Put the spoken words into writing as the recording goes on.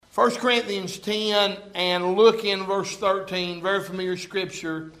1 Corinthians 10 and look in verse 13, very familiar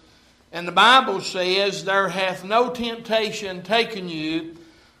scripture. And the Bible says, "There hath no temptation taken you,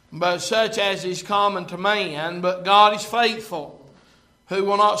 but such as is common to man. But God is faithful, who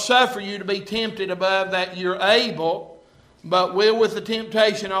will not suffer you to be tempted above that you're able, but will with the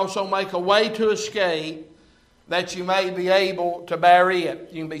temptation also make a way to escape, that you may be able to bear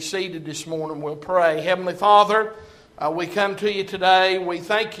it." You can be seated this morning. We'll pray. Heavenly Father, we come to you today. We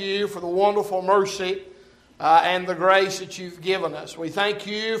thank you for the wonderful mercy and the grace that you've given us. We thank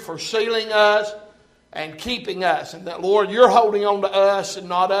you for sealing us and keeping us, and that, Lord, you're holding on to us and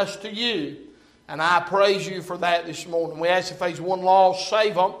not us to you. And I praise you for that this morning. We ask if there's one lost,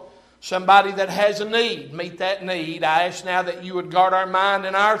 save them. Somebody that has a need, meet that need. I ask now that you would guard our mind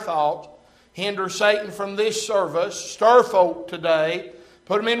and our thoughts. Hinder Satan from this service. Stir folk today.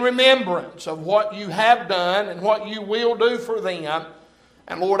 Put them in remembrance of what you have done and what you will do for them.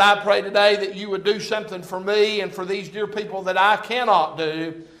 And Lord, I pray today that you would do something for me and for these dear people that I cannot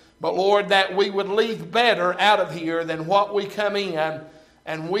do. But Lord, that we would leave better out of here than what we come in.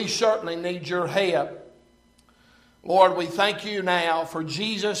 And we certainly need your help. Lord, we thank you now for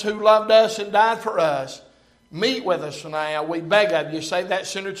Jesus who loved us and died for us. Meet with us now. We beg of you, save that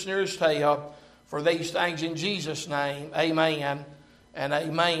sinner that's nearest tail. For these things in Jesus' name, amen and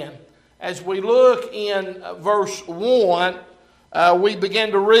amen. As we look in verse 1, we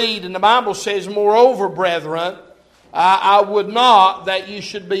begin to read, and the Bible says, "Moreover, brethren, I would not that you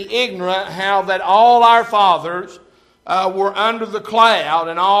should be ignorant how that all our fathers were under the cloud,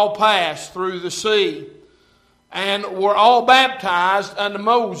 and all passed through the sea, and were all baptized unto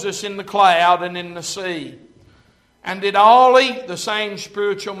Moses in the cloud and in the sea, and did all eat the same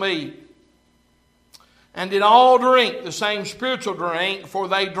spiritual meat, and did all drink the same spiritual drink, for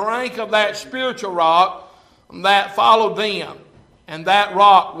they drank of that spiritual rock that followed them, and that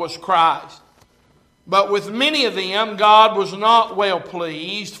rock was Christ. But with many of them God was not well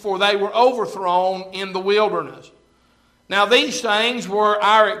pleased, for they were overthrown in the wilderness. Now these things were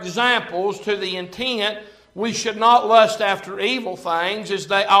our examples, to the intent we should not lust after evil things, as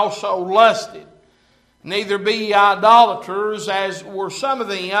they also lusted. Neither be ye idolaters, as were some of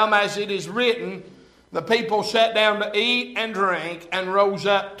them, as it is written, the people sat down to eat and drink, and rose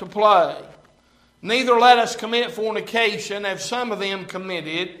up to play. Neither let us commit fornication, as some of them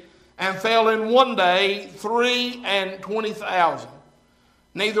committed, and fell in one day 23,000.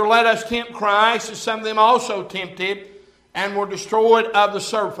 Neither let us tempt Christ, as some of them also tempted, and were destroyed of the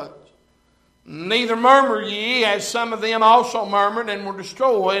serpent. Neither murmur ye, as some of them also murmured, and were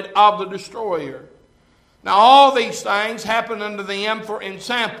destroyed of the destroyer. Now all these things happen unto them for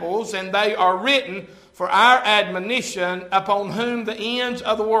ensamples, and they are written for our admonition, upon whom the ends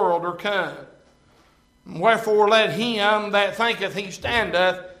of the world are come. Wherefore let him that thinketh he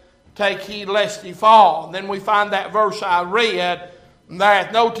standeth take heed lest he fall." And then we find that verse I read, "There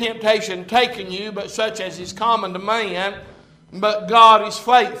hath no temptation taken you, but such as is common to man. But God is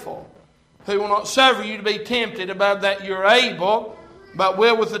faithful, who will not suffer you to be tempted above that you're able, but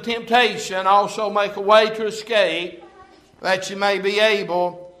will with the temptation also make a way to escape, that you may be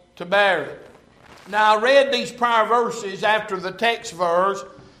able to bear it." Now I read these prior verses after the text verse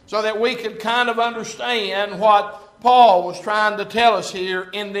so that we could kind of understand what Paul was trying to tell us here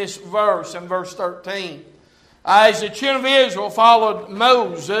in this verse, in verse 13. As the children of Israel followed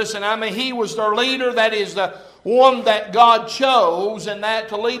Moses, and he was their leader, that is the one that God chose, and that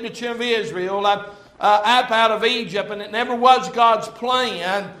to lead the children of Israel up out of Egypt. And it never was God's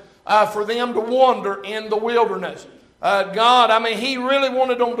plan for them to wander in the wilderness. God, he really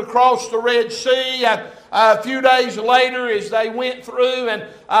wanted them to cross the Red Sea. A few days later, as they went through and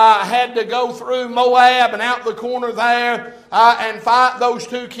had to go through Moab and out the corner there and fight those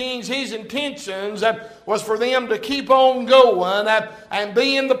two kings, his intentions was for them to keep on going and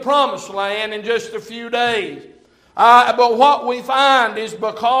be in the promised land in just a few days. But what we find is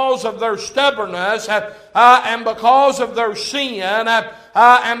because of their stubbornness and because of their sin,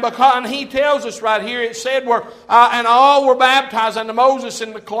 and he tells us right here, it said, and all were baptized unto Moses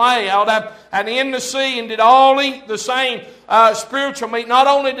in the cloud and in the sea, and did all eat the same spiritual meat. Not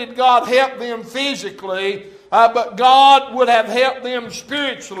only did God help them physically, but God would have helped them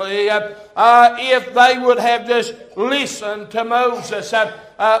spiritually if they would have just listened to Moses.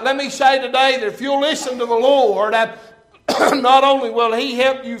 Let me say today that if you'll listen to the Lord, not only will He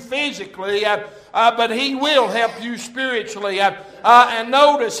help you physically, but He will help you spiritually. And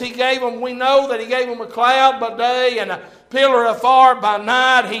notice we know that He gave them a cloud by day and a pillar of fire by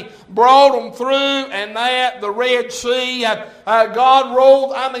night. He brought them through, and the Red Sea. God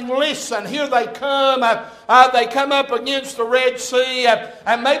rolled. Listen, here they come they come up against the Red Sea,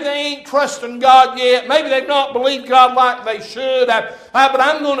 and maybe they ain't trusting God yet. Maybe they've not believed God like they should. But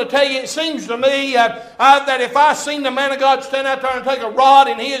I'm going to tell you, it seems to me that if I seen the man of God stand out there and take a rod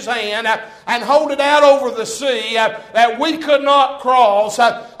in his hand and hold it out over the sea, that we could not cross,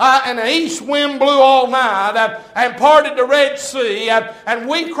 and the east wind blew all night and parted the Red Sea, and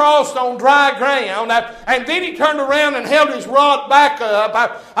we crossed on dry ground, and then he turned around and held his rod back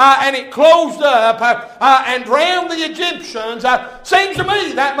up, and it closed up and drowned the Egyptians. Seems to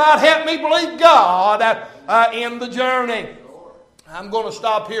me that might help me believe God in the journey. I'm going to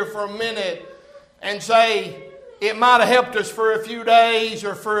stop here for a minute and say it might have helped us for a few days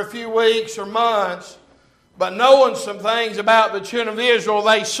or for a few weeks or months, but knowing some things about the children of Israel,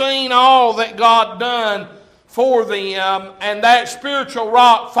 they seen all that God done for them, and that spiritual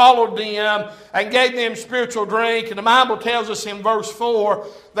rock followed them and gave them spiritual drink. And the Bible tells us in verse 4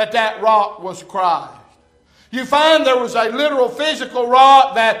 that rock was Christ. You find there was a literal physical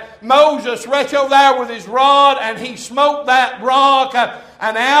rock that Moses reached over there with his rod, and he smote that rock,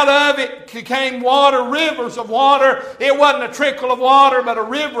 and out of it came water, rivers of water. It wasn't a trickle of water, but a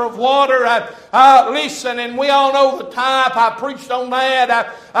river of water. Listen, and we all know the type. I preached on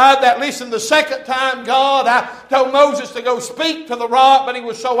that. Listen, the second time God told Moses to go speak to the rock, but he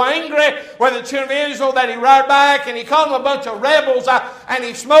was so angry with the children of Israel that he ran back and he called them a bunch of rebels, and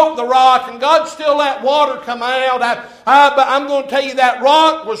he smote the rock, and God still let water come out. But I'm going to tell you that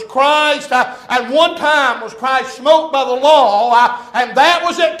rock was Christ, and one time was Christ smote by the law, and that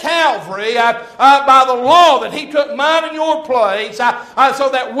was at Calvary by the law that he took mine and your place so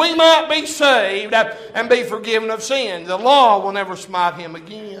that we might be saved and be forgiven of sin. The law will never smite him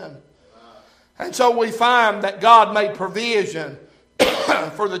again. And so we find that God made provision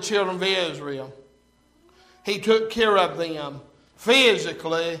for the children of Israel. He took care of them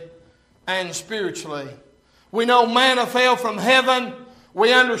physically and spiritually. We know manna fell from heaven.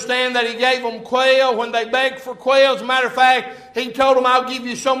 We understand that he gave them quail when they begged for quail. As a matter of fact, he told them, I'll give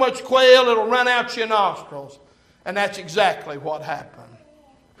you so much quail it'll run out your nostrils. And that's exactly what happened.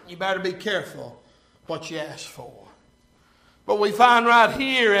 You better be careful what you ask for. But we find right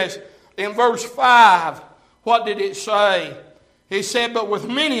here, as in verse 5, what did it say? He said, but with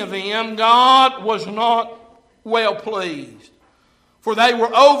many of them God was not well pleased, for they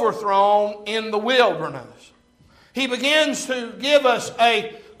were overthrown in the wilderness. He begins to give us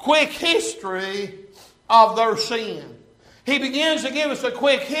a quick history of their sin. He begins to give us a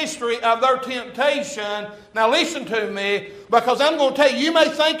quick history of their temptation. Now listen to me, because I'm going to tell you, you may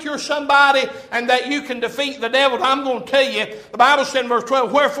think you're somebody and that you can defeat the devil. I'm going to tell you, the Bible said in verse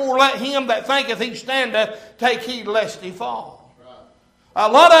 12, wherefore let him that thinketh he standeth take heed lest he fall. A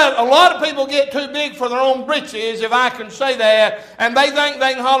lot of people get too big for their own britches, if I can say that, and they think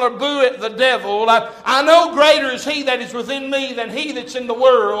they can holler boo at the devil. I know greater is he that is within me than he that's in the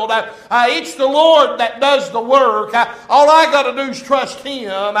world. It's the Lord that does the work. All I got to do is trust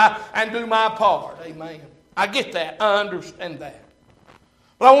him and do my part. Amen. I get that. I understand that.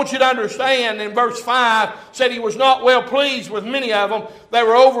 But I want you to understand, in verse 5, said he was not well pleased with many of them. They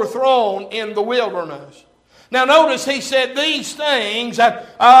were overthrown in the wilderness. Now notice he said these things are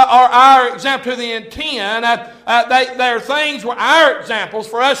our example to the intent. Their things were our examples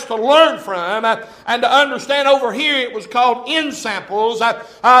for us to learn from and to understand. Over here it was called ensamples.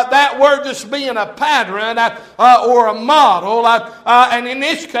 That word just being a pattern or a model. And in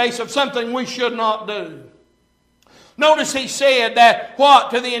this case of something we should not do. Notice he said that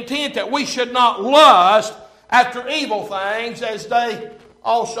what? To the intent that we should not lust after evil things as they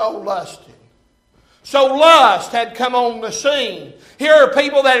also lusted. So lust had come on the scene. Here are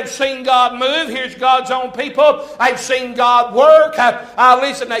people that have seen God move. Here's God's own people. They've seen God work.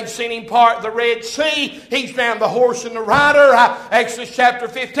 Listen, they've seen him part the Red Sea. He's found the horse and the rider. Exodus chapter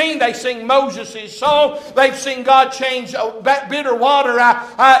 15, they sing Moses' song. They've seen God change bitter water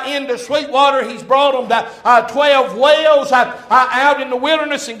into sweet water. He's brought them to 12 whales out in the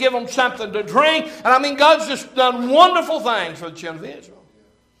wilderness and give them something to drink. And I mean, God's just done wonderful things for the children of Israel.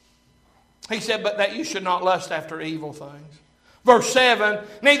 He said, but that you should not lust after evil things. Verse 7,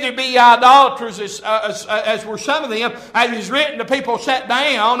 neither be idolaters as were some of them. As is written, the people sat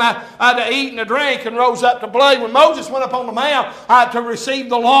down to eat and to drink and rose up to play. When Moses went up on the mount to receive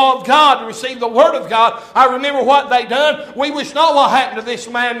the law of God, to receive the word of God, I remember what they done. We wish not what happened to this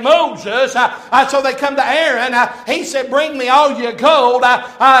man Moses. So they come to Aaron. He said, bring me all your gold.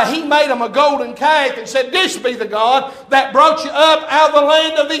 He made them a golden calf and said, this be the God that brought you up out of the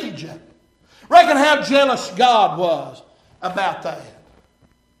land of Egypt. Reckon how jealous God was about that.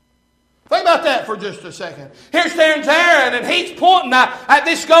 Think about that for just a second. Here stands Aaron, and he's pointing at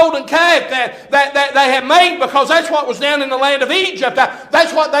this golden calf that they had made, because that's what was down in the land of Egypt.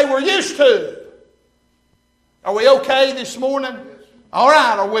 That's what they were used to. Are we okay this morning? All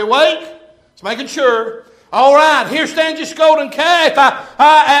right, are we awake? Just making sure. All right, here stands this golden calf.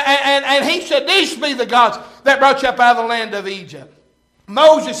 And he said, these be the gods that brought you up out of the land of Egypt.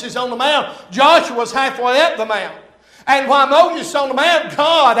 Moses is on the mount. Joshua's halfway up the mount. And while Moses is on the mount,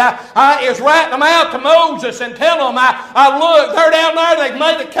 God is writing them out to Moses and telling him, look, they're down there, they've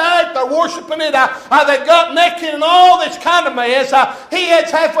made a calf, they're worshiping it, they've got naked and all this kind of mess. He heads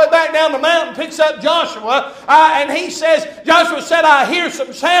halfway back down the mountain, picks up Joshua, and he says, Joshua said, I hear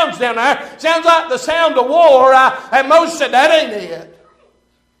some sounds down there. Sounds like the sound of war. And Moses said, that ain't it.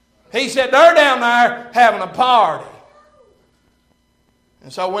 He said, they're down there having a party.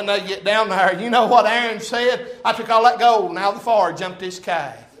 And so when they get down there, you know what Aaron said? I took all that gold and out of the fire jumped this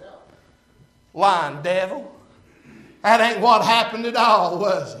calf. Lying devil. That ain't what happened at all,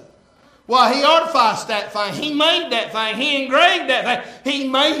 was it? Well, he artificed that thing. He made that thing. He engraved that thing. He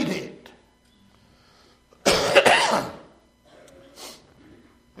made it.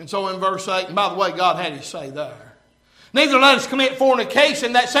 And so in verse 8, and by the way, God had his say there. Neither let us commit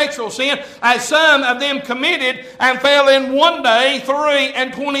fornication, that sexual sin, as some of them committed and fell in one day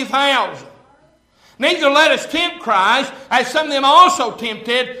 23,000. Neither let us tempt Christ, as some of them also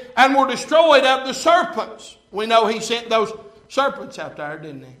tempted and were destroyed of the serpents. We know he sent those serpents out there,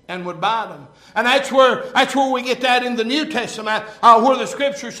 didn't he? And would bite them. And that's where we get that in the New Testament, where the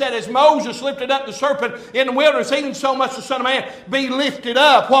Scripture said, as Moses lifted up the serpent in the wilderness, even so much the Son of Man be lifted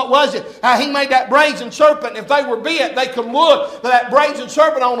up. What was it? He made that brazen serpent. If they were bit, they could look at that brazen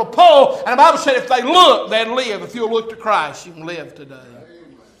serpent on a pole. And the Bible said if they look, they'd live. If you'll look to Christ, you can live today.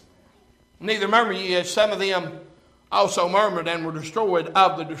 Neither murmur ye, as some of them also murmured and were destroyed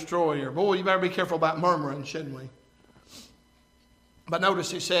of the destroyer. Boy, you better be careful about murmuring, shouldn't we? But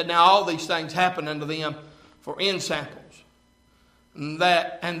notice he said, now all these things happen unto them for ensamples, and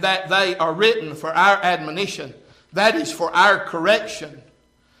that they are written for our admonition. That is for our correction.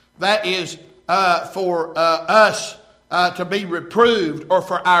 That is for us to be reproved, or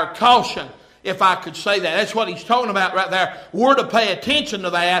for our caution, if I could say that. That's what he's talking about right there. We're to pay attention to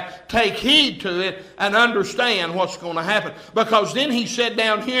that, take heed to it, and understand what's going to happen. Because then he said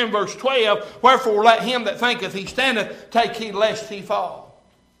down here in verse 12, wherefore let him that thinketh he standeth take heed lest he fall.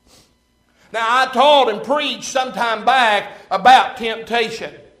 Now I taught and preached some time back about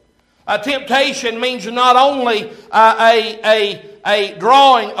temptation. Temptation means not only a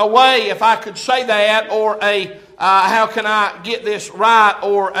drawing away, if I could say that, or a how can I get this right,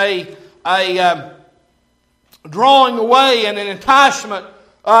 or a drawing away and an enticement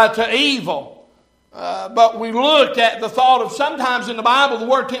to evil. But we looked at the thought of sometimes in the Bible the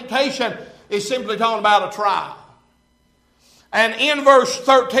word temptation is simply talking about a trial. And in verse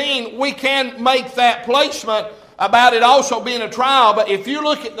 13 we can make that placement about it also being a trial. But if you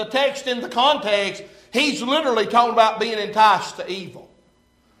look at the text in the context, he's literally talking about being enticed to evil.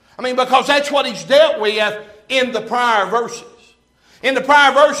 I mean, because that's what he's dealt with in the prior verses. In the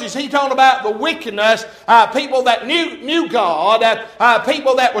prior verses, he talked about the wickedness, people that knew God,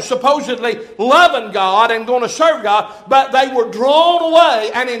 people that were supposedly loving God and going to serve God, but they were drawn away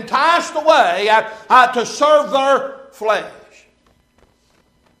and enticed away to serve their flesh.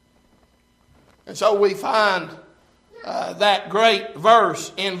 And so we find that great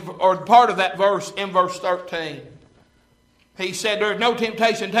verse, or part of that verse in verse 13. He said, there is no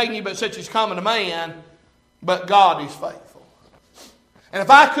temptation taking you but such as common to man, but God is faithful. And if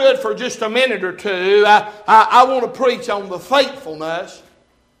I could for just a minute or two, I want to preach on the faithfulness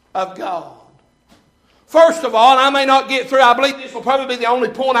of God. First of all, I may not get through, I believe this will probably be the only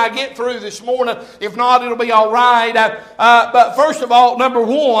point I get through this morning. If not, it'll be all right. But first of all, number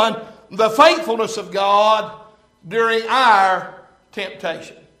one, the faithfulness of God during our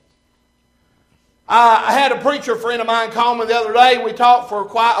temptation. I had a preacher friend of mine call me the other day. We talked for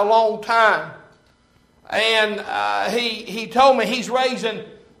quite a long time. And he told me he's raising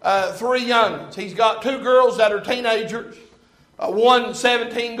 3 young ones. He's got 2 girls that are teenagers. One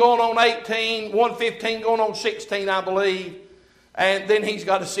 17 going on 18. One 15 going on 16, I believe. And then he's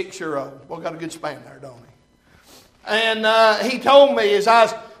got a 6-year-old. Well, got a good span there, don't he? And he told me as I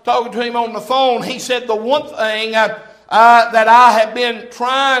was talking to him on the phone, he said the one thing that I have been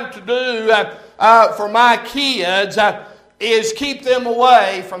trying to do for my kids is keep them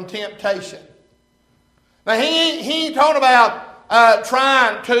away from temptation. Now, he ain't talking about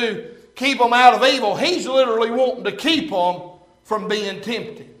trying to keep them out of evil. He's literally wanting to keep them from being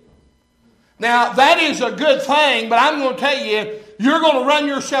tempted. Now, that is a good thing, but I'm going to tell you, you're going to run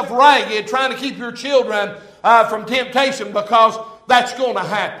yourself ragged trying to keep your children from temptation, because that's going to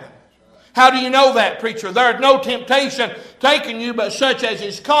happen. How do you know that, preacher? There is no temptation taken you but such as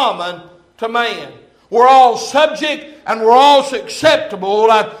is common to man. We're all subject and we're all susceptible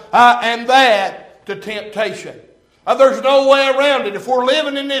and that to temptation. There's no way around it. If we're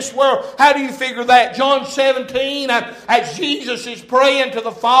living in this world, how do you figure that? John 17, as Jesus is praying to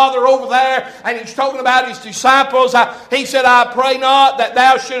the Father over there, and He's talking about His disciples, He said, I pray not that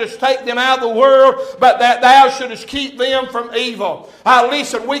Thou shouldest take them out of the world, but that Thou shouldest keep them from evil.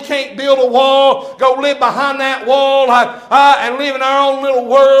 Listen, we can't build a wall, go live behind that wall, and live in our own little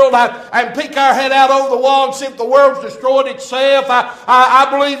world, and peek our head out over the wall and see if the world's destroyed itself. I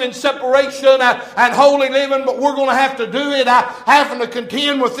believe in separation and holy living, but we're going to have to do it having to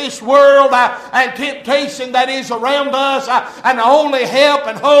contend with this world and temptation that is around us, and the only help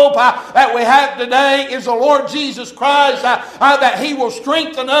and hope that we have today is the Lord Jesus Christ, that He will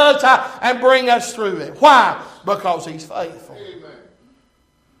strengthen us and bring us through it. Why? Because He's faithful.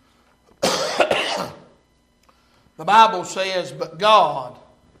 The Bible says, but God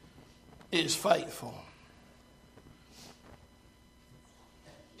is faithful.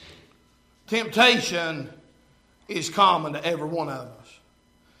 Temptation is common to every one of us.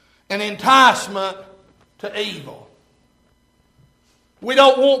 An enticement to evil. We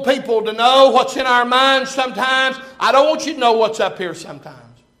don't want people to know what's in our minds sometimes. I don't want you to know what's up here sometimes.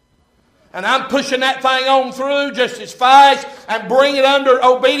 And I'm pushing that thing on through just as fast and bring it under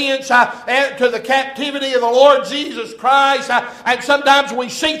obedience to the captivity of the Lord Jesus Christ. And sometimes we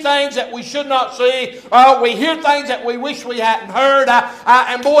see things that we should not see. We hear things that we wish we hadn't heard.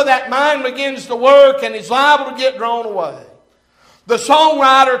 And boy, that mind begins to work and is liable to get drawn away. The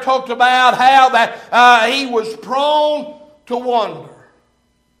songwriter talked about how that he was prone to wander.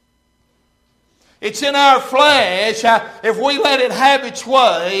 It's in our flesh, if we let it have its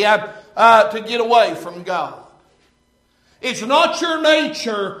way, to get away from God. It's not your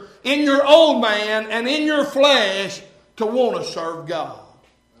nature in your old man and in your flesh to want to serve God.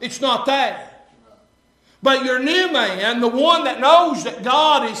 It's not that. But your new man, the one that knows that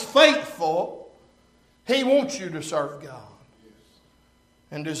God is faithful, he wants you to serve God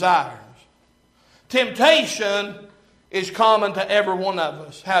and desires. Temptation is common to every one of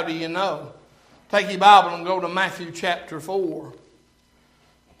us. How do you know? Take your Bible and go to Matthew chapter 4.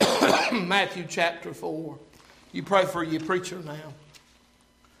 Matthew chapter 4. You pray for your preacher now.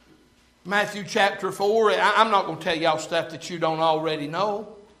 Matthew chapter 4. I'm not going to tell y'all stuff that you don't already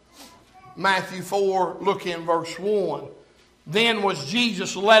know. Matthew 4, look in verse 1. Then was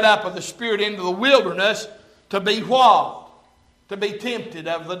Jesus led up of the Spirit into the wilderness to be what? To be tempted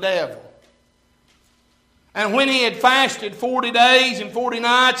of the devil. And when he had fasted 40 days and 40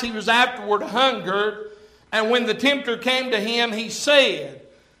 nights, he was afterward hungered. And when the tempter came to him, he said,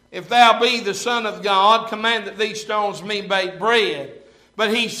 If thou be the Son of God, command that these stones be made bread.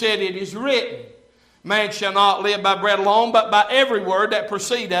 But he said, It is written, Man shall not live by bread alone, but by every word that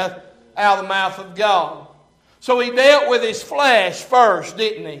proceedeth out of the mouth of God. So he dealt with his flesh first,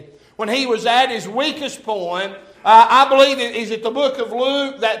 didn't he? When he was at his weakest point, I believe it is it the book of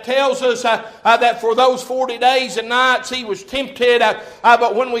Luke that tells us that for those 40 days and nights he was tempted.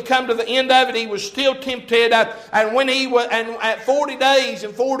 But when we come to the end of it, he was still tempted. And when he was, and at 40 days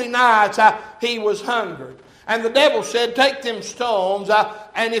and 40 nights, he was hungered. And the devil said, Take them stones,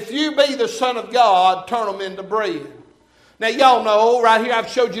 and if you be the Son of God, turn them into bread. Now, y'all know, right here, I've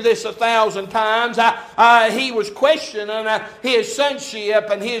showed you this 1,000 times. He was questioning his sonship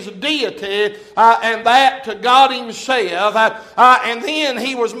and his deity, and that to God Himself. And then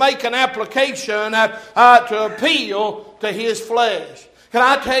he was making application to appeal to his flesh. Can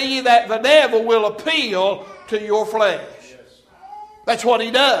I tell you that the devil will appeal to your flesh? That's what he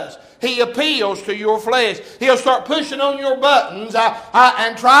does. He appeals to your flesh. He'll start pushing on your buttons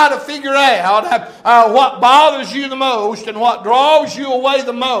and try to figure out what bothers you the most and what draws you away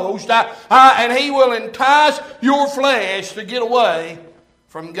the most. And he will entice your flesh to get away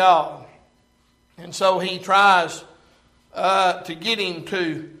from God. And so he tries to get him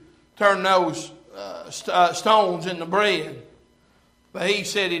to turn those stones into bread. But he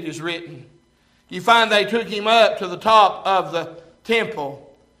said, It is written. You find they took him up to the top of the temple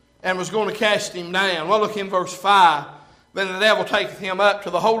and was going to cast him down. Well, look in verse 5. Then the devil taketh him up to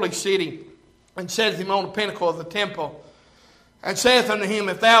the holy city and setteth him on the pinnacle of the temple and saith unto him,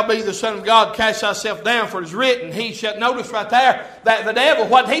 If thou be the Son of God, cast thyself down, for it is written, He shall, notice right there, that the devil,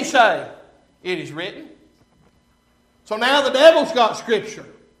 what did he say? It is written. So now the devil's got Scripture.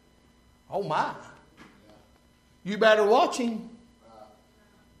 Oh my. You better watch him.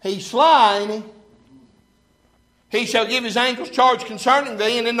 He's sly, ain't he? He shall give his angels charge concerning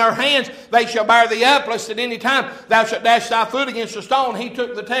thee, and in their hands they shall bear thee up, lest at any time thou shalt dash thy foot against a stone. He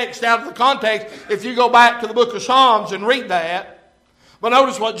took the text out of the context. If you go back to the book of Psalms and read that. But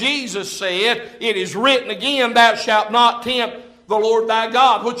notice what Jesus said. It is written again, thou shalt not tempt the Lord thy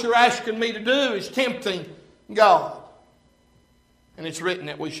God. What you're asking me to do is tempting God. And it's written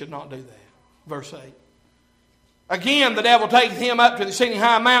that we should not do that. Verse 8. Again, the devil taketh him up to the exceeding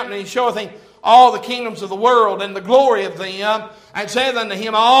high mountain, and he showeth him all the kingdoms of the world and the glory of them, and saith unto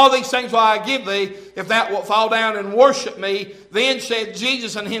him, all these things will I give thee, if thou wilt fall down and worship me. Then said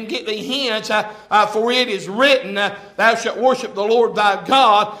Jesus unto him, get thee hence, for it is written, thou shalt worship the Lord thy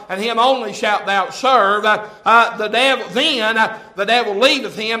God, and him only shalt thou serve. The devil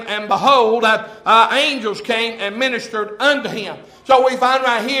leaveth him, and behold, angels came and ministered unto him. So we find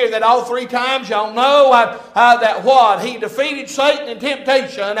right here that all three times, y'all know that what? He defeated Satan in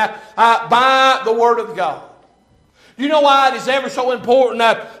temptation by the Word of God. You know why it is ever so important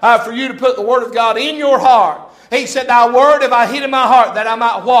for you to put the Word of God in your heart? He said, thy word have I hid in my heart, that I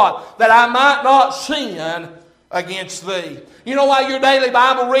might what? That I might not sin against thee. You know why your daily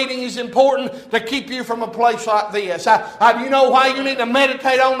Bible reading is important? To keep you from a place like this. Do you know why you need to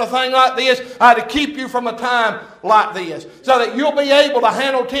meditate on a thing like this? To keep you from a time like this. So that you'll be able to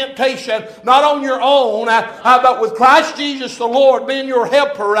handle temptation, not on your own, but with Christ Jesus the Lord being your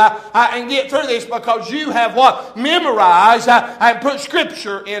helper, and get through this, because you have what? Memorized and put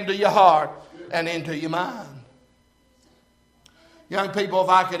Scripture into your heart and into your mind. Young people, if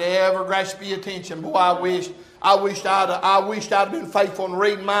I could ever grasp your attention, boy, I wished I'd been faithful in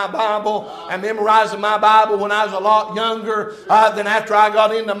reading my Bible and memorizing my Bible when I was a lot younger than after I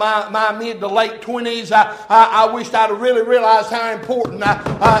got into my mid to late 20s. I wished I'd have really realized how important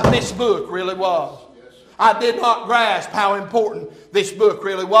this book really was. I did not grasp how important this book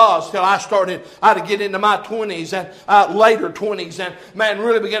really was till I started to get into my 20s and later 20s, and man,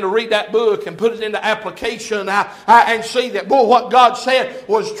 really began to read that book and put it into application and see that, boy, what God said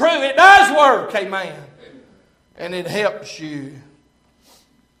was true. It does work, amen. And it helps you.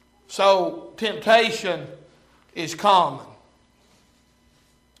 So temptation is common.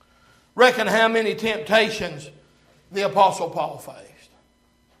 Reckon how many temptations the Apostle Paul faced.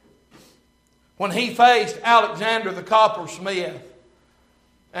 When he faced Alexander the coppersmith,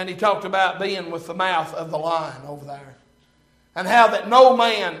 and he talked about being with the mouth of the lion over there, and how that no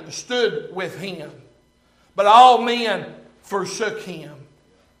man stood with him, but all men forsook him.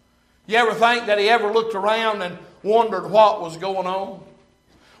 You ever think that he ever looked around and wondered what was going on?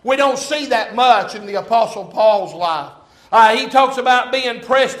 We don't see that much in the Apostle Paul's life. He talks about being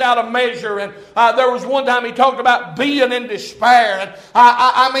pressed out of measure, and there was one time he talked about being in despair.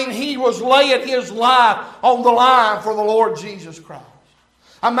 And he was laying his life on the line for the Lord Jesus Christ.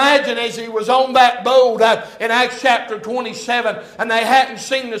 Imagine as he was on that boat in Acts chapter 27, and they hadn't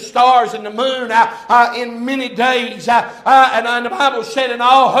seen the stars and the moon in many days. And the Bible said, and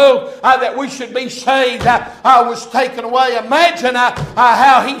all hope that we should be saved was taken away. Imagine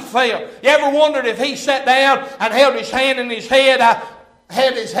how he felt. You ever wondered if he sat down and held his hand in his head,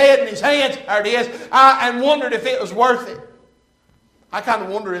 had his head in his hands, there it is, and wondered if it was worth it? I kind of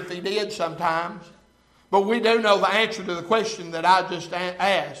wonder if he did sometimes. But we do know the answer to the question that I just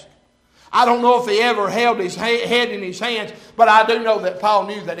asked. I don't know if he ever held his head in his hands, but I do know that Paul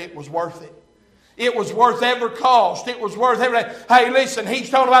knew that it was worth it. It was worth every cost. It was worth everything. Hey, listen, he's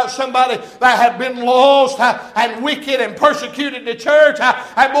talking about somebody that had been lost and wicked and persecuted the church.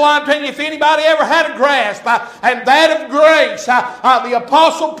 And boy, I'm telling you, if anybody ever had a grasp, and that of grace, the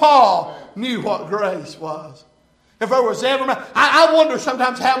Apostle Paul knew what grace was. If there was ever... I wonder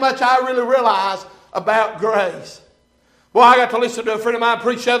sometimes how much I really realize about grace. Well, I got to listen to a friend of mine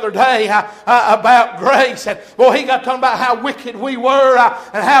preach the other day about grace. And well, he got talking about how wicked we were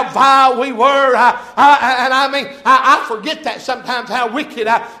and how vile we were. I forget that sometimes, how wicked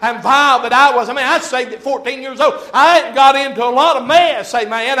and vile that I was. I saved at 14 years old. I ain't got into a lot of mess,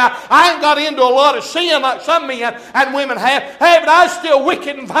 amen. I ain't got into a lot of sin like some men and women have. Hey, but I was still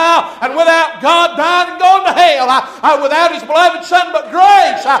wicked and vile, and without God dying and going to hell, without His beloved Son, but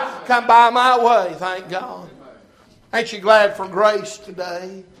grace come by my way, thank God. Ain't you glad for grace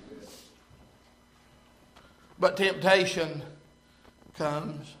today? But temptation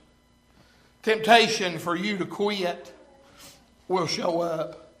comes. Temptation for you to quit will show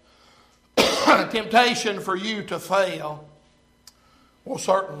up. Temptation for you to fail will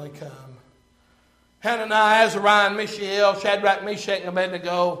certainly come. Hananiah, Azariah, and Mishael, Shadrach, Meshach, and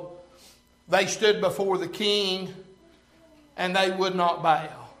Abednego, they stood before the king and they would not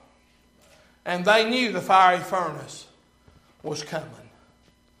bow. And they knew the fiery furnace was coming.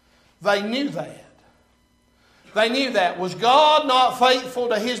 They knew that. They knew that. Was God not faithful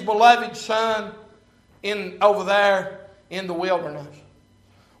to His beloved Son over there in the wilderness?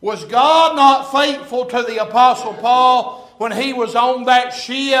 Was God not faithful to the Apostle Paul when he was on that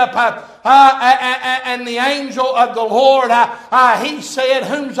ship and the angel of the Lord, he said,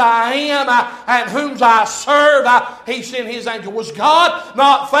 "Whom I am and whom I serve," he sent His angel. Was God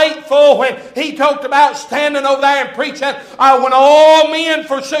not faithful when He talked about standing over there and preaching? When all men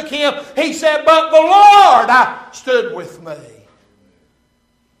forsook Him, He said, "But the Lord stood with me."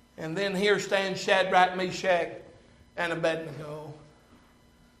 And then here stands Shadrach, Meshach, and Abednego,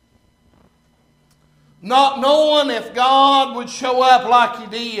 not knowing if God would show up like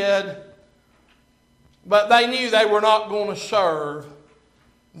He did, but they knew they were not going to serve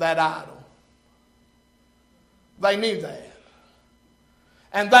that idol. They knew that.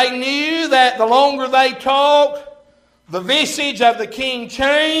 And they knew that the longer they talked, the visage of the king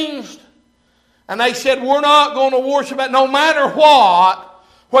changed. And they said, "We're not going to worship it no matter what.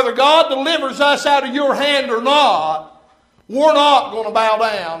 Whether God delivers us out of your hand or not, we're not going to bow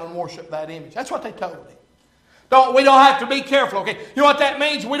down and worship that image." That's what they told him. We don't have to be careful, okay? You know what that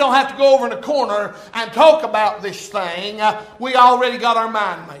means? We don't have to go over in a corner and talk about this thing. We already got our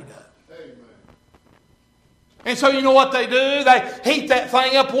mind made up. And so you know what they do? They heat that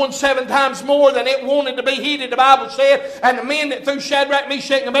thing up 7 times more than it wanted to be heated, the Bible said. And the men that threw Shadrach,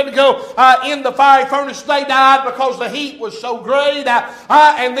 Meshach, and Abednego in the fiery furnace, they died because the heat was so great.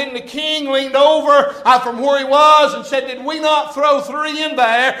 And then the king leaned over from where he was and said, "Did we not throw 3 in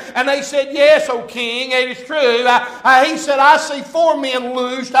there?" And they said, "Yes, O king, it is true." He said, "I see 4 men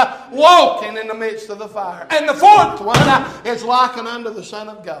loosed, walking in the midst of the fire. And the 4th one is likened unto the Son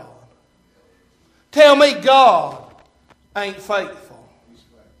of God." Tell me God ain't faithful.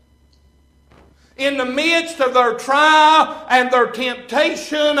 In the midst of their trial and their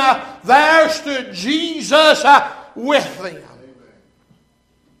temptation, there stood Jesus with them.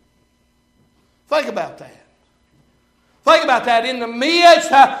 Think about that. Think about that. In the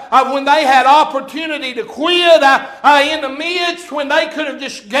midst of when they had opportunity to quit, in the midst when they could have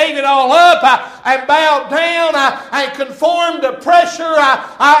just gave it all up and bowed down and conformed to pressure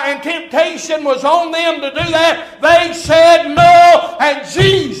and temptation was on them to do that, they said no, and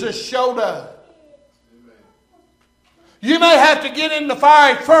Jesus showed up. You may have to get in the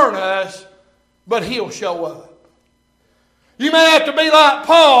fiery furnace, but He'll show up. You may have to be like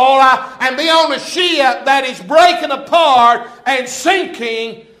Paul and be on a ship that is breaking apart and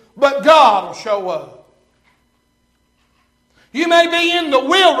sinking, but God will show up. You may be in the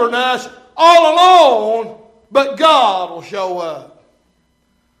wilderness all alone, but God will show up.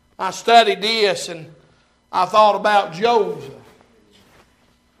 I studied this and I thought about Joseph.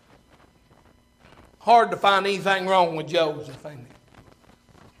 Hard to find anything wrong with Joseph, ain't it?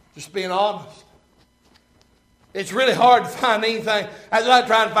 Just being honest. It's really hard to find anything. That's like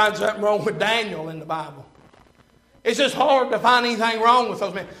trying to find something wrong with Daniel in the Bible. It's just hard to find anything wrong with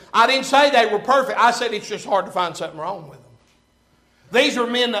those men. I didn't say they were perfect. I said it's just hard to find something wrong with them. These are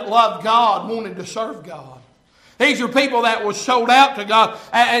men that loved God, wanted to serve God. These are people that were sold out to God.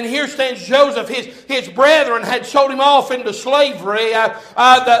 And here stands Joseph. His brethren had sold him off into slavery,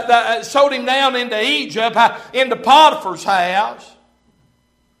 sold him down into Egypt, into Potiphar's house.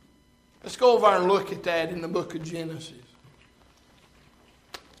 Let's go over and look at that in the book of Genesis.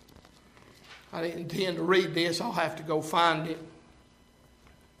 I didn't intend to read this. I'll have to go find it.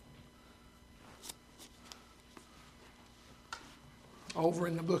 Over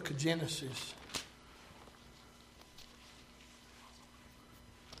in the book of Genesis.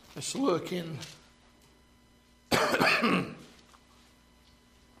 Let's look in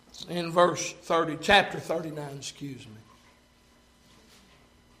verse 30, chapter 39, excuse me.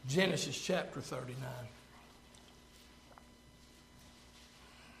 Genesis chapter 39.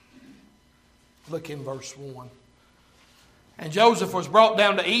 Look in verse 1. "And Joseph was brought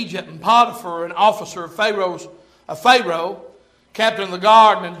down to Egypt, and Potiphar, an officer of Pharaoh, captain of the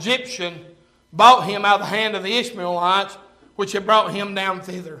guard, an Egyptian, bought him out of the hand of the Ishmaelites, which had brought him down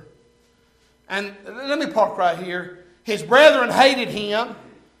thither." And let me park right here. His brethren hated him.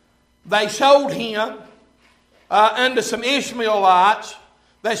 They sold him unto some Ishmaelites.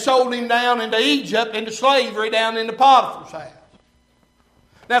 They sold him down into Egypt, into slavery, down into Potiphar's house.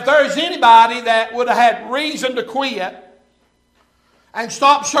 Now, if there is anybody that would have had reason to quit and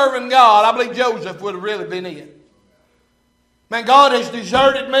stop serving God, I believe Joseph would have really been it. Man, God has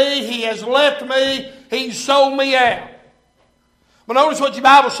deserted me. He has left me. He's sold me out. But notice what your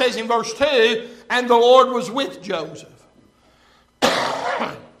Bible says in verse 2, "And the Lord was with Joseph.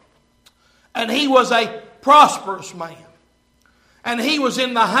 And he was a prosperous man. And he was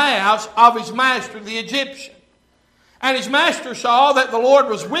in the house of his master, the Egyptian. And his master saw that the Lord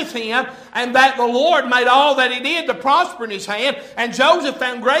was with him, and that the Lord made all that he did to prosper in his hand. And Joseph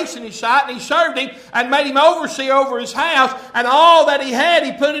found grace in his sight, and he served him, and made him overseer over his house, and all that he had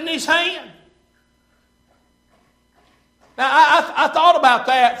he put in his hand. Now, I thought about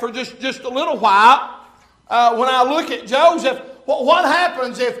that for just a little while. When I look at Joseph, what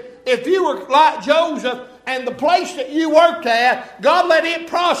happens if you were like Joseph, and the place that you worked at, God let it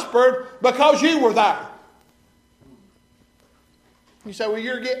prosper because you were there? You say, well,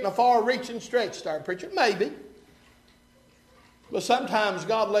 you're getting a far-reaching stretch there, preacher. Maybe. But sometimes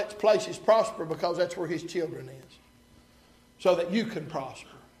God lets places prosper because that's where His children is. So that you can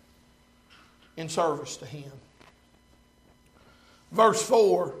prosper in service to Him. Verse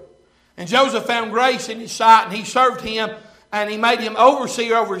 4. And Joseph found grace in his sight, and he served him, and he made him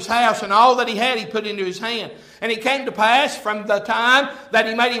overseer over his house, and all that he had he put into his hand. And it came to pass from the time that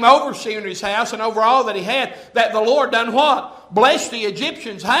he made him overseer in his house and over all that he had, that the Lord done what? Blessed the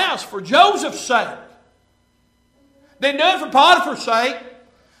Egyptian's house for Joseph's sake. Didn't do it for Potiphar's sake.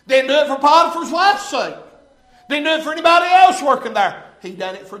 Didn't do it for Potiphar's wife's sake. Didn't do it for anybody else working there. He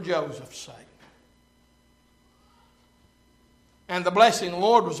done it for Joseph's sake. And the blessing of the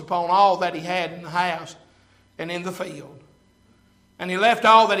Lord was upon all that he had in the house and in the field. And he left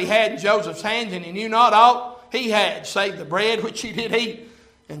all that he had in Joseph's hands, and he knew not all he had, save the bread which he did eat.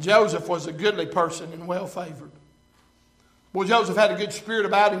 And Joseph was a goodly person and well favored. Well, Joseph had a good spirit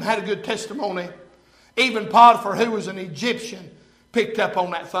about him, had a good testimony. Even Potiphar, who was an Egyptian, picked up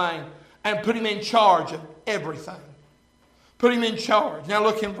on that thing and put him in charge of everything. Put him in charge. Now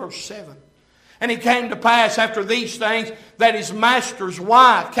look in verse 7. And it came to pass after these things that his master's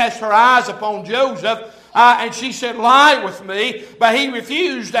wife cast her eyes upon Joseph, and she said, lie with me. But he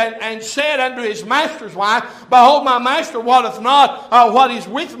refused and said unto his master's wife, behold, my master wotteth not what is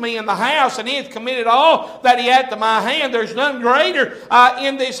with me in the house, and he hath committed all that he hath to my hand. There's none greater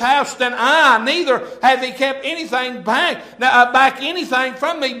in this house than I, neither hath he kept anything back anything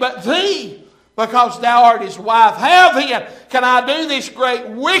from me but thee, because thou art his wife. How then can I do this great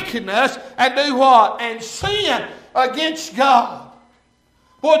wickedness and do what? And sin against God.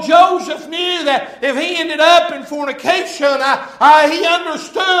 Well, Joseph knew that if he ended up in fornication, he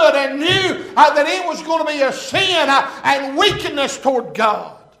understood and knew that it was going to be a sin and wickedness toward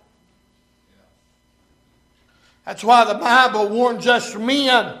God. That's why the Bible warns us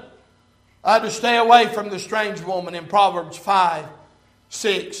men to stay away from the strange woman in Proverbs 5,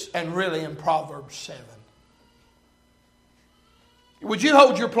 6, and really in Proverbs 7. Would you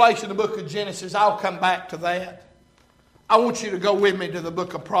hold your place in the book of Genesis? I'll come back to that. I want you to go with me to the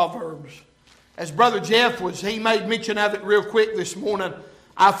book of Proverbs. As Brother Jeff he made mention of it real quick this morning.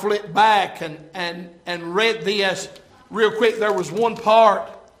 I flipped back and read this real quick. There was one part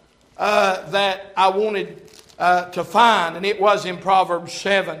that I wanted to find, and it was in Proverbs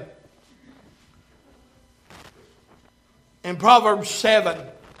 7. In Proverbs 7,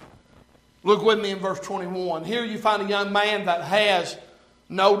 look with me in verse 21. Here you find a young man that has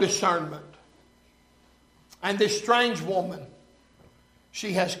no discernment. And this strange woman,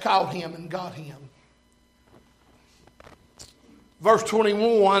 she has caught him and got him. Verse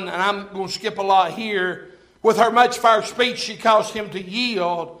 21, and I'm going to skip a lot here. With her much fair speech she caused him to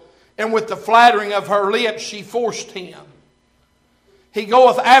yield, and with the flattering of her lips she forced him. He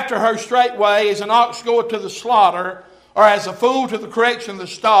goeth after her straightway as an ox goeth to the slaughter, or as a fool to the correction of the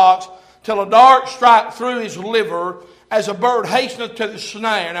stocks, till a dart strike through his liver, as a bird hasteneth to the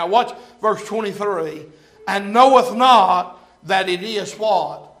snare. Now watch verse 23. And knoweth not that it is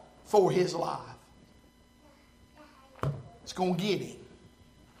what? For his life. It's going to get him.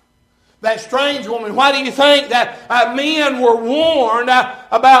 That strange woman, why do you think that men were warned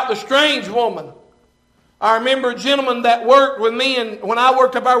about the strange woman? I remember a gentleman that worked with me, and when I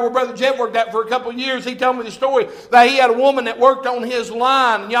worked up there where Brother Jeff worked at for a couple of years, he told me the story that he had a woman that worked on his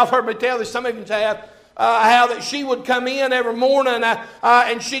line. And y'all have heard me tell this, some of you have, how that she would come in every morning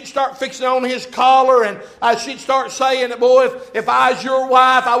and she'd start fixing on his collar, and she'd start saying that, boy, if I was your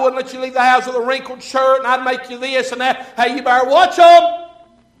wife, I wouldn't let you leave the house with a wrinkled shirt, and I'd make you this and that. Hey, you better watch them.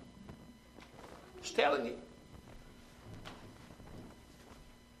 Just telling you.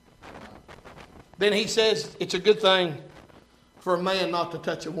 Then he says it's a good thing for a man not to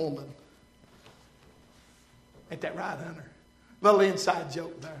touch a woman. Ain't that right, Hunter? Little inside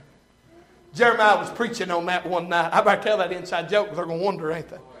joke there. Jeremiah was preaching on that one night. I better tell that inside joke because they're going to wonder, ain't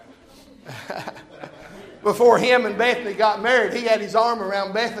they? Before him and Bethany got married, he had his arm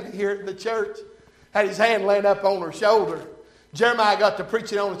around Bethany here at the church. Had his hand laid up on her shoulder. Jeremiah got to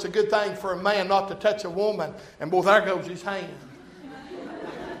preaching on it's a good thing for a man not to touch a woman. And boy, there goes his hand.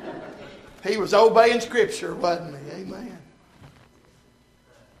 He was obeying Scripture, wasn't he? Amen.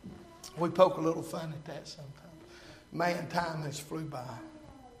 We poke a little fun at that sometimes. Man, time has flew by.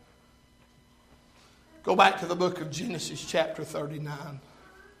 Go back to the book of Genesis chapter 39.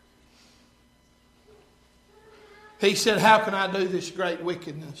 He said, how can I do this great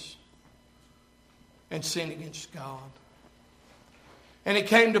wickedness and sin against God? And it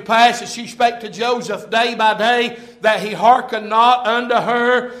came to pass as she spake to Joseph day by day that he hearkened not unto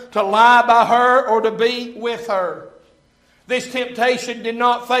her to lie by her or to be with her. This temptation did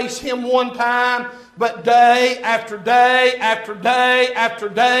not face him one time, but day after day after day after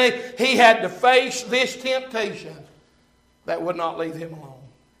day, he had to face this temptation that would not leave him alone.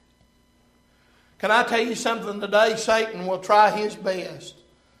 Can I tell you something today? Satan will try his best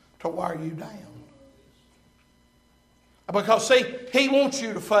to wear you down. Because, see, he wants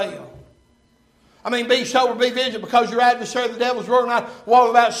you to fail. I mean, be sober, be vigilant, because your adversary, the devil's roaring around, walking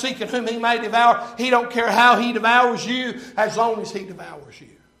about seeking whom he may devour. He don't care how he devours you, as long as he devours you.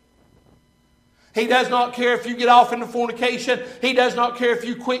 He does not care if you get off into fornication. He does not care if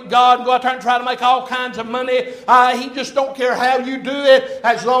you quit God and go out there and try to make all kinds of money. He just don't care how you do it,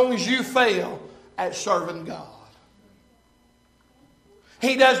 as long as you fail at serving God.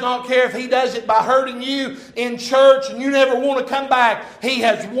 He does not care if he does it by hurting you in church and you never want to come back. He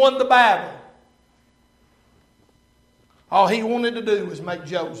has won the battle. All he wanted to do was make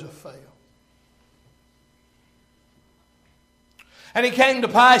Joseph fail. And it came to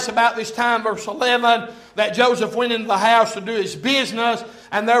pass about this time, verse 11, that Joseph went into the house to do his business,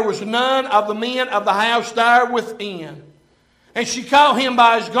 and there was none of the men of the house there within. And she caught him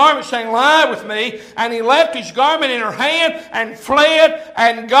by his garment, saying, lie with me. And he left his garment in her hand and fled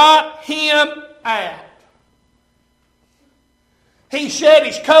and got him out. He shed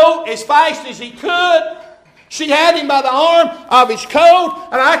his coat as fast as he could. She had him by the arm of his coat,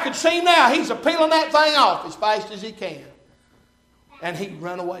 and I could see now he's peeling that thing off as fast as he can. And he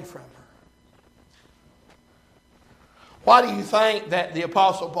run away from her. Why do you think that the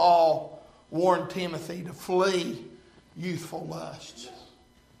Apostle Paul warned Timothy to flee youthful lusts?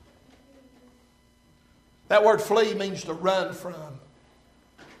 That word flee means to run from.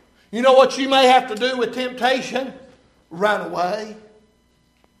 You know what you may have to do with temptation? Run away.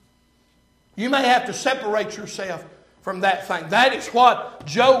 You may have to separate yourself from that thing. That is what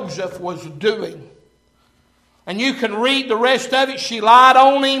Joseph was doing. And you can read the rest of it. She lied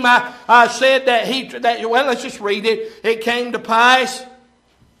on him. I said well, let's just read it. It came to pass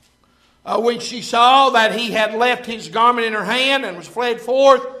when she saw that he had left his garment in her hand and was fled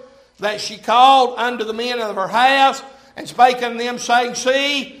forth, that she called unto the men of her house and spake unto them, saying,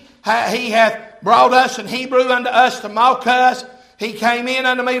 see, he hath brought us in Hebrew unto us to mock us. He came in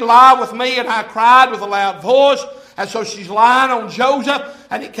unto me to lie with me, and I cried with a loud voice. And so she's lying on Joseph.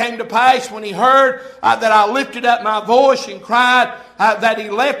 And it came to pass when he heard that I lifted up my voice and cried that he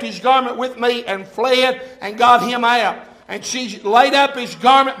left his garment with me and fled and got him out. And she laid up his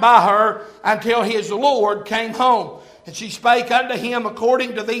garment by her until his Lord came home. And she spake unto him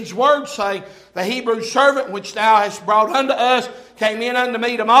according to these words, saying, the Hebrew servant which thou hast brought unto us came in unto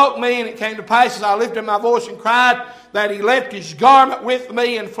me to mock me. And it came to pass as I lifted my voice and cried that he left his garment with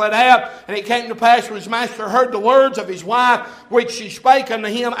me and fled out. And it came to pass when his master heard the words of his wife, which she spake unto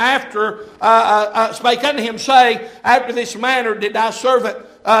him saying, after this manner did thy servant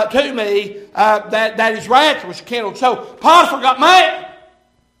to me, that his wrath was kindled. So Potiphar got mad.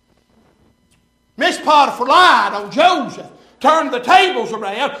 Miss Potiphar lied on Joseph, turned the tables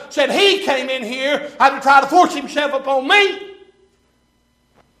around, said he came in here to try to force himself upon me.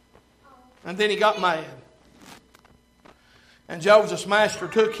 And then he got mad. And Joseph's master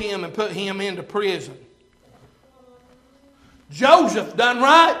took him and put him into prison. Joseph done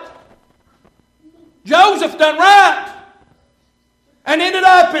right. Joseph done right. And ended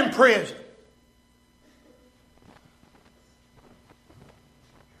up in prison.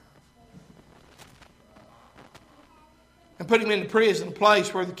 And put him in the prison,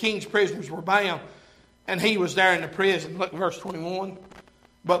 place where the king's prisoners were bound. And he was there in the prison. Look at verse 21.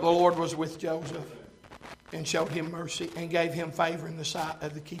 But the Lord was with Joseph and showed him mercy and gave him favor in the sight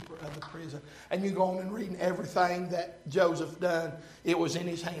of the keeper of the prison. And you go on and reading everything that Joseph done. It was in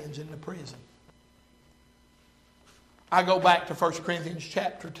his hands in the prison. I go back to 1 Corinthians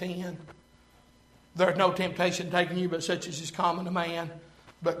chapter 10. There's no temptation taking you but such as is common to man.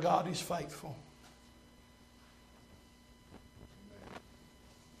 But God is faithful.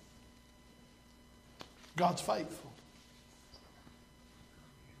 God's faithful.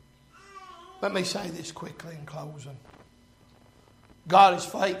 Let me say this quickly in closing. God is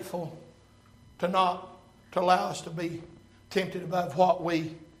faithful to not to allow us to be tempted above what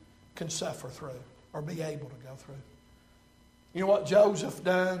we can suffer through or be able to go through. You know what Joseph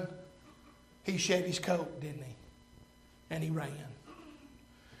done? He shed his coat, didn't he? And he ran.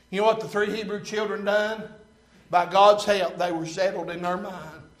 You know what the 3 Hebrew children done? By God's help, they were settled in their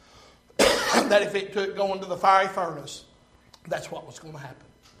mind that if it took going to the fiery furnace, that's what was going to happen.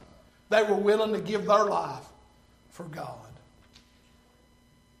 They were willing to give their life for God.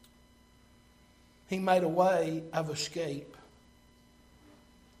 He made a way of escape,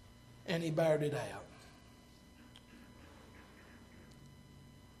 and he bared it out.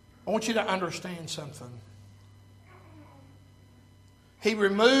 I want you to understand something. He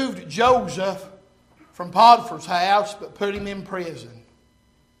removed Joseph from Potiphar's house, but put him in prison.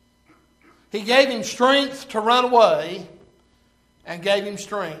 He gave him strength to run away and gave him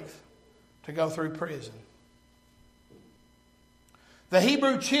strength to go through prison. The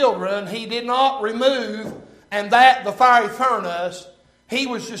Hebrew children, he did not remove, and that the fiery furnace, he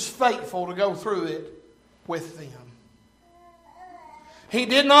was just faithful to go through it with them. He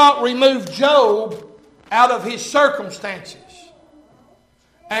did not remove Job out of his circumstances.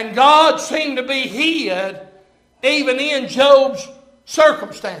 And God seemed to be hid even in Job's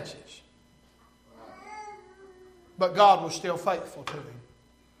circumstances. But God was still faithful to him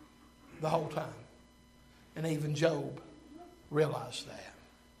the whole time. And even Job realized that.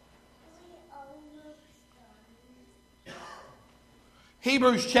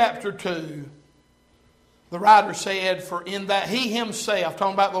 Hebrews chapter 2, the writer said, for in that he himself,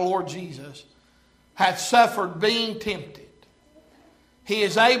 talking about the Lord Jesus, hath suffered being tempted. He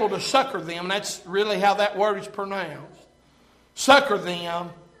is able to succor them. That's really how that word is pronounced. Succor them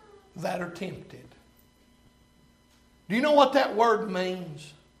that are tempted. Do you know what that word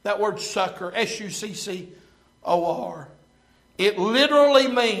means? That word succor, S-U-C-C-O-R. It literally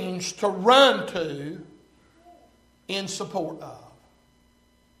means to run to in support of.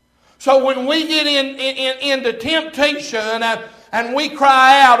 So when we get into temptation and we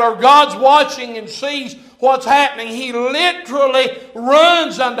cry out, or God's watching and sees what's happening, He literally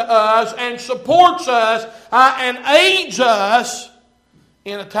runs unto us and supports us and aids us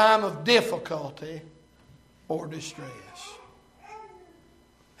in a time of difficulty or distress.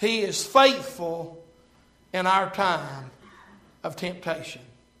 He is faithful in our time of temptation.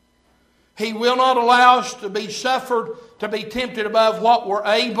 He will not allow us to be suffered, to be tempted above what we're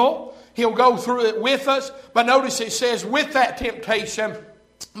able. He'll go through it with us. But notice it says, with that temptation,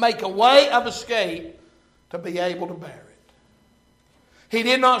 make a way of escape to be able to bear it. He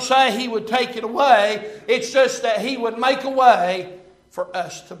did not say He would take it away. It's just that He would make a way for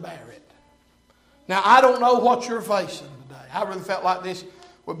us to bear it. Now, I don't know what you're facing today. I really felt like this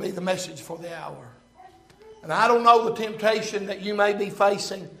would be the message for the hour. And I don't know the temptation that you may be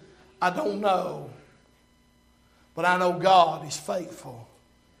facing. I don't know. But I know God is faithful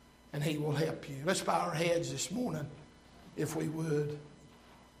and He will help you. Let's bow our heads this morning, if we would.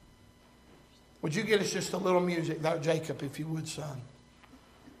 Would you get us just a little music there, Jacob, if you would, son?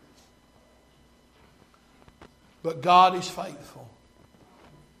 But God is faithful.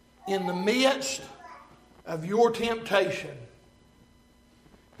 In the midst of your temptation,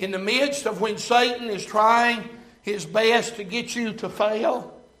 in the midst of when Satan is trying his best to get you to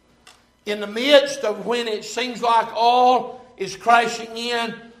fail, in the midst of when it seems like all is crashing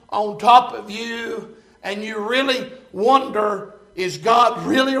in on top of you and you really wonder, is God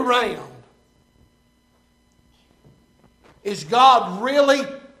really around? Is God really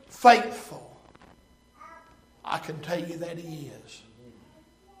faithful? I can tell you that He is.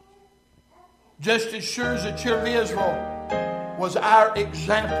 Just as sure as the children of Israel was our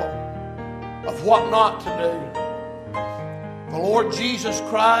example of what not to do, the Lord Jesus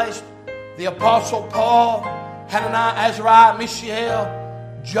Christ, the Apostle Paul, Hananiah, Azariah, Mishael,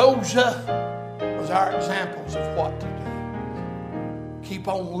 Joseph was our examples of what to do. Keep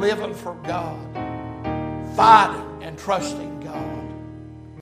on living for God, fighting and trusting